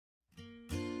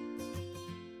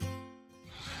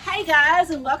Hey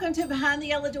guys, and welcome to Behind the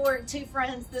Yellow Door at Two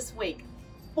Friends this week.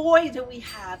 Boy, do we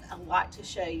have a lot to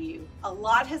show you. A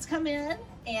lot has come in,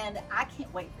 and I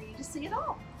can't wait for you to see it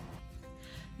all.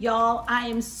 Y'all, I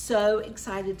am so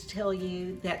excited to tell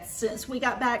you that since we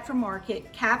got back from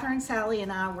market, Catherine, Sally,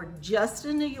 and I were just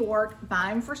in New York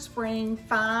buying for spring,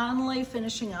 finally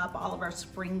finishing up all of our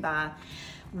spring buy.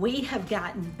 We have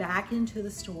gotten back into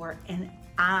the store, and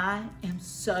I am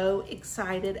so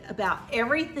excited about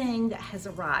everything that has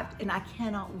arrived, and I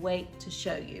cannot wait to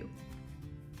show you.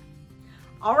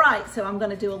 All right, so I'm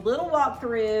gonna do a little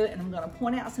walkthrough, and I'm gonna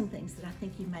point out some things that I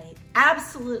think you may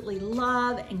absolutely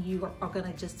love, and you are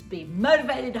gonna just be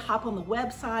motivated to hop on the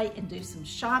website and do some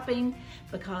shopping,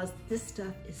 because this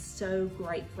stuff is so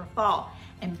great for fall.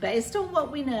 And based on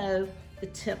what we know, the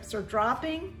temps are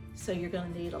dropping, so you're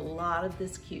gonna need a lot of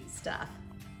this cute stuff.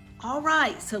 All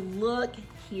right, so look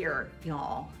here,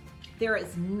 y'all. There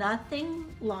is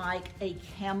nothing like a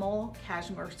camel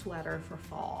cashmere sweater for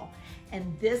fall.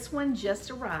 And this one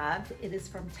just arrived. It is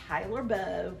from Tyler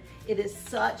Bow. It is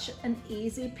such an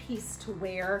easy piece to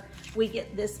wear. We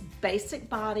get this basic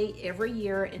body every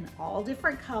year in all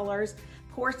different colors.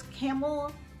 Of course,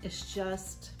 camel is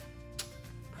just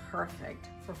perfect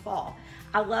for fall.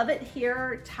 I love it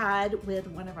here tied with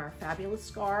one of our fabulous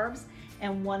scarves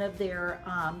and one of their,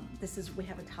 we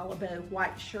have a Tyler Bow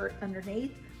white shirt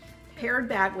underneath, paired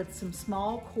back with some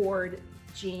small cord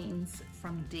jeans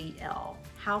from DL.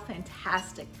 How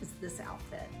fantastic is this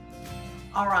outfit?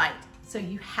 All right, so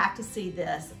you have to see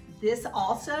this. This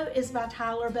also is by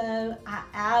Tyler Bow. I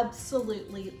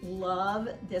absolutely love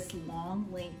this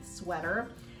long length sweater.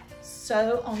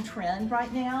 So on trend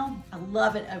right now. I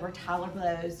love it over Tyler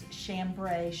Bow's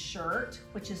chambray shirt,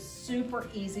 which is super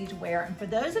easy to wear. And for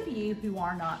those of you who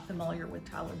are not familiar with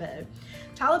Tyler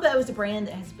Bow is a brand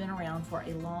that has been around for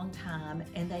a long time,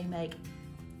 and they make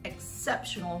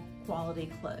exceptional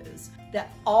quality clothes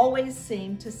that always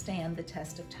seem to stand the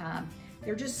test of time.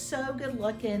 They're just so good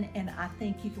looking, and I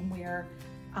think you can wear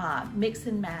mix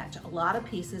and match a lot of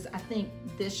pieces. I think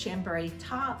this chambray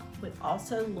top would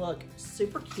also look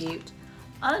super cute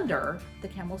under the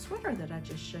camel sweater that I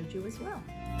just showed you as well.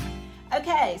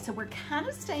 Okay, so we're kind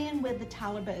of staying with the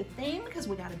Tyler Bow theme because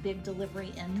we got a big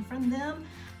delivery in from them.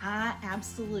 I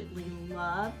absolutely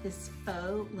love this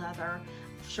faux leather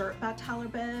shirt by Tyler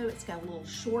Bow. It's got a little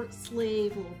short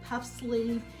sleeve, a little puff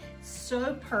sleeve.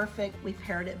 So perfect. We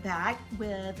paired it back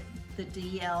with the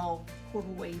DL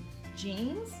corduroy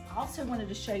jeans. I also wanted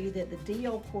to show you that the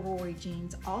DL corduroy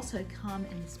jeans also come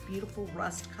in this beautiful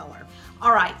rust color.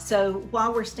 All right, so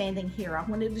while we're standing here, I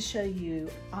wanted to show you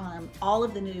all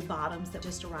of the new bottoms that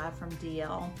just arrived from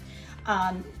DL.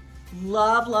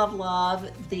 Love, love, love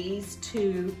these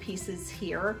two pieces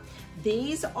here.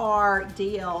 These are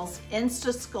DL's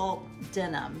Insta Sculpt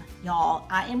denim. Y'all,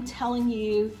 I am telling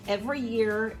you, every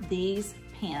year these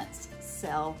pants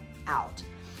sell out.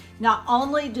 Not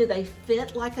only do they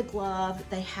fit like a glove,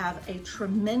 they have a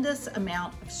tremendous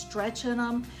amount of stretch in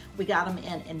them. We got them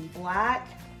in black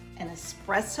and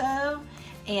espresso.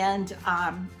 And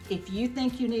if you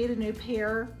think you need a new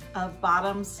pair of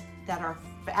bottoms that are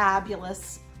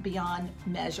fabulous beyond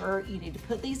measure, you need to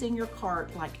put these in your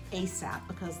cart like ASAP,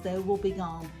 because they will be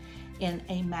gone in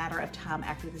a matter of time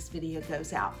after this video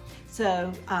goes out.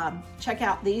 So check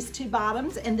out these two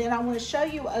bottoms. And then I want to show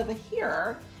you over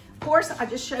here. Of course, I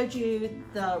just showed you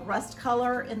the rust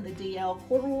color in the DL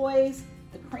corduroys,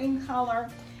 the cream color,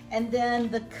 and then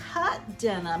the cut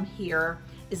denim here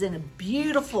is in a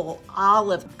beautiful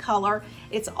olive color.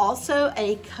 It's also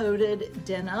a coated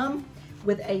denim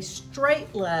with a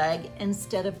straight leg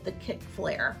instead of the kick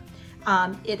flare.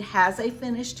 It has a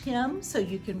finished hem, so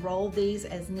you can roll these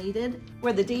as needed,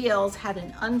 where the DLs had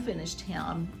an unfinished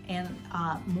hem and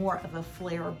more of a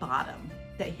flare bottom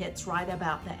that hits right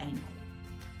about the ankle.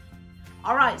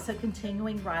 All right, so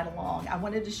continuing right along, I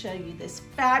wanted to show you this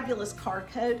fabulous car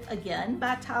coat, again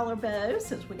by Tyler Bow,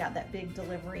 since we got that big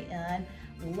delivery in.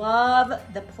 Love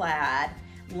the plaid,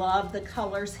 love the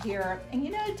colors here. And you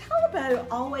know, Tyler Bow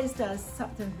always does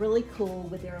something really cool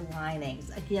with their linings.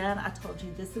 Again, I told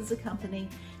you this is a company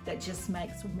that just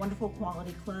makes wonderful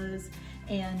quality clothes,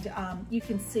 and you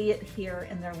can see it here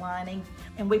in their lining.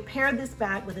 And we paired this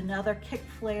back with another kick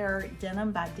flare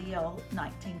denim by DL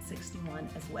 1961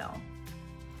 as well.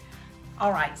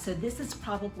 All right, so this is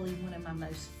probably one of my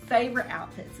most favorite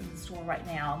outfits in the store right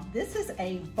now. This is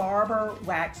a Barber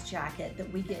wax jacket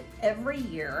that we get every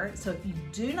year. So if you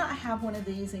do not have one of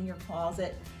these in your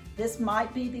closet, this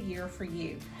might be the year for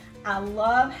you. I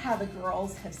love how the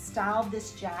girls have styled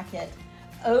this jacket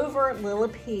over Lila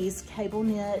P's cable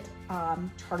knit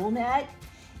turtleneck.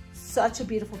 Such a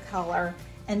beautiful color.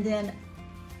 And then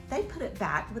they put it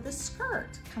back with a skirt,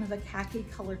 kind of a khaki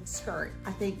colored skirt.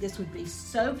 I think this would be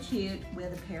so cute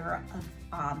with a pair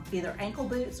of either ankle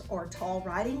boots or tall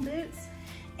riding boots.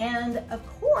 And of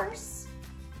course,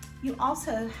 you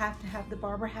also have to have the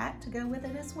barber hat to go with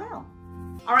it as well.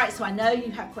 All right, so I know you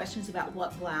have questions about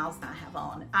what blouse I have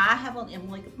on. I have on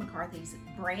Emily McCarthy's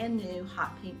brand new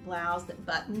hot pink blouse that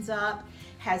buttons up,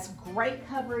 has great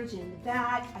coverage in the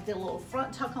back. I did a little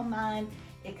front tuck on mine.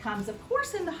 It comes, of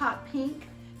course, in the hot pink,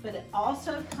 but it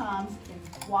also comes in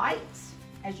white,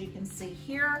 as you can see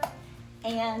here,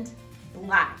 and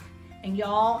black. And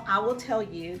y'all, I will tell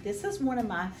you, this is one of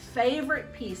my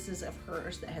favorite pieces of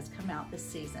hers that has come out this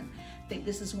season. I think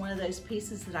this is one of those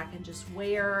pieces that I can just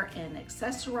wear and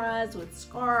accessorize with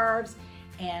scarves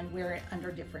and wear it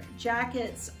under different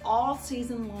jackets all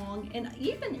season long and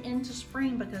even into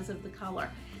spring because of the color.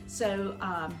 So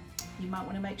you might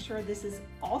want to make sure this is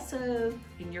also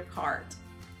in your cart.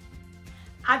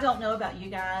 I don't know about you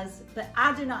guys, but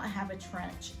I do not have a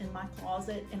trench in my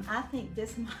closet, and I think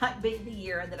this might be the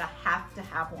year that I have to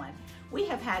have one. We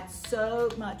have had so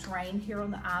much rain here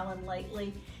on the island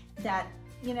lately that,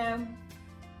 you know,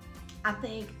 I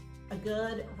think a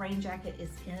good rain jacket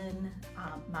is in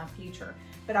my future.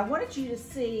 But I wanted you to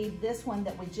see this one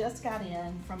that we just got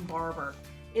in from Barber.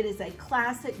 It is a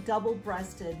classic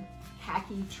double-breasted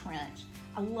khaki trench.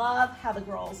 I love how the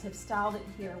girls have styled it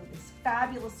here with this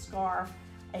fabulous scarf,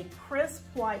 a crisp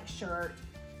white shirt,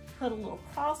 put a little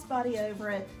crossbody over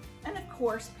it, and of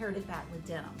course paired it back with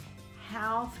denim.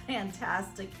 How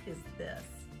fantastic is this?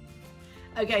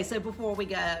 Okay, so before we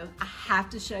go, I have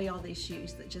to show you all these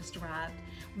shoes that just arrived.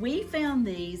 We found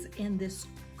these in this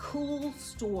cool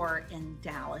store in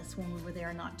Dallas when we were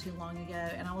there not too long ago,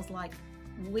 and I was like,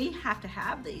 we have to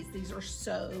have these. These are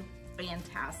so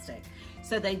fantastic.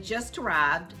 So they just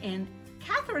arrived, and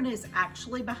Catherine is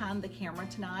actually behind the camera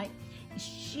tonight.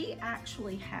 She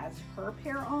actually has her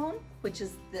pair on, which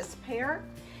is this pair.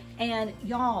 And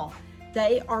y'all,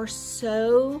 they are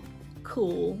so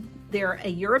cool. They're a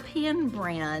European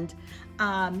brand.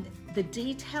 The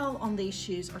detail on these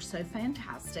shoes are so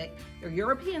fantastic. They're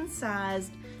European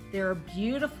sized. They're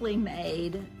beautifully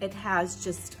made. It has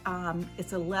just,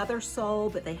 it's a leather sole,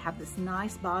 but they have this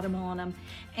nice bottom on them.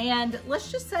 And let's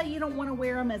just say you don't want to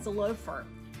wear them as a loafer.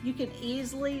 You can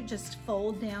easily just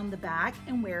fold down the back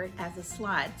and wear it as a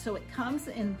slide. So it comes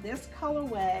in this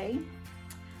colorway,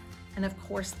 and of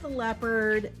course the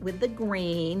leopard with the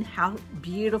green. How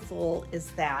beautiful is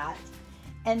that?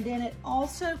 And then it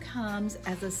also comes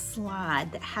as a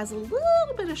slide that has a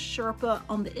little bit of Sherpa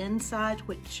on the inside,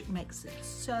 which makes it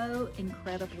so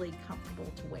incredibly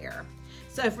comfortable to wear.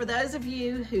 So for those of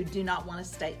you who do not want a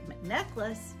statement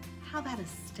necklace, how about a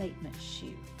statement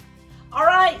shoe? All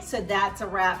right, so that's a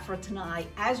wrap for tonight.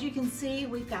 As you can see,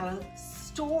 we've got a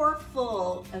store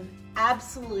full of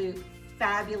absolute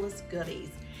fabulous goodies.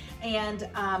 And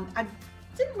I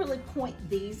didn't really point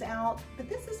these out, but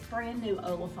this is brand new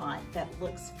Oliphant that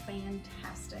looks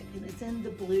fantastic. And it's in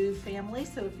the blue family,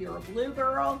 so if you're a blue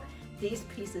girl, these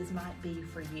pieces might be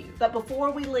for you. But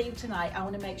before we leave tonight, I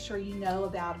want to make sure you know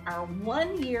about our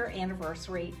 1-year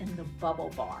anniversary in the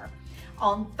Bubble Bar.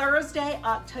 On Thursday,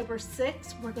 October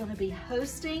 6th, we're going to be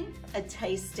hosting a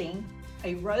tasting,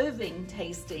 a roving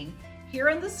tasting here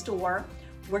in the store.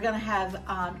 We're going to have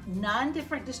 9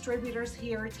 different distributors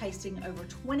here tasting over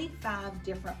 25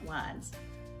 different wines.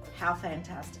 How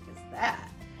fantastic is that?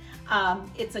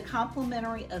 It's a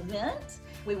complimentary event.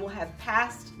 We will have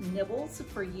past nibbles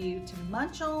for you to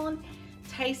munch on,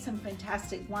 taste some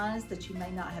fantastic wines that you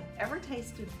may not have ever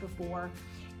tasted before.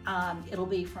 It'll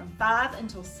be from 5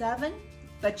 until 7,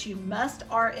 but you must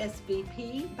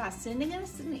RSVP by sending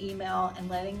us an email and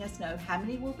letting us know how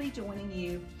many will be joining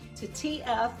you to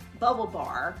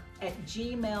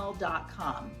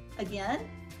tfbubblebar@gmail.com. Again,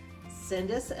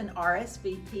 send us an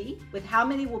RSVP with how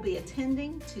many will be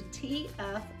attending to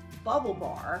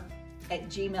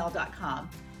tfbubblebar@gmail.com.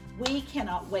 We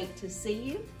cannot wait to see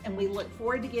you, and we look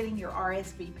forward to getting your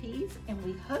RSVPs, and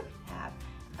we hope you have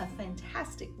a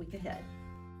fantastic week ahead.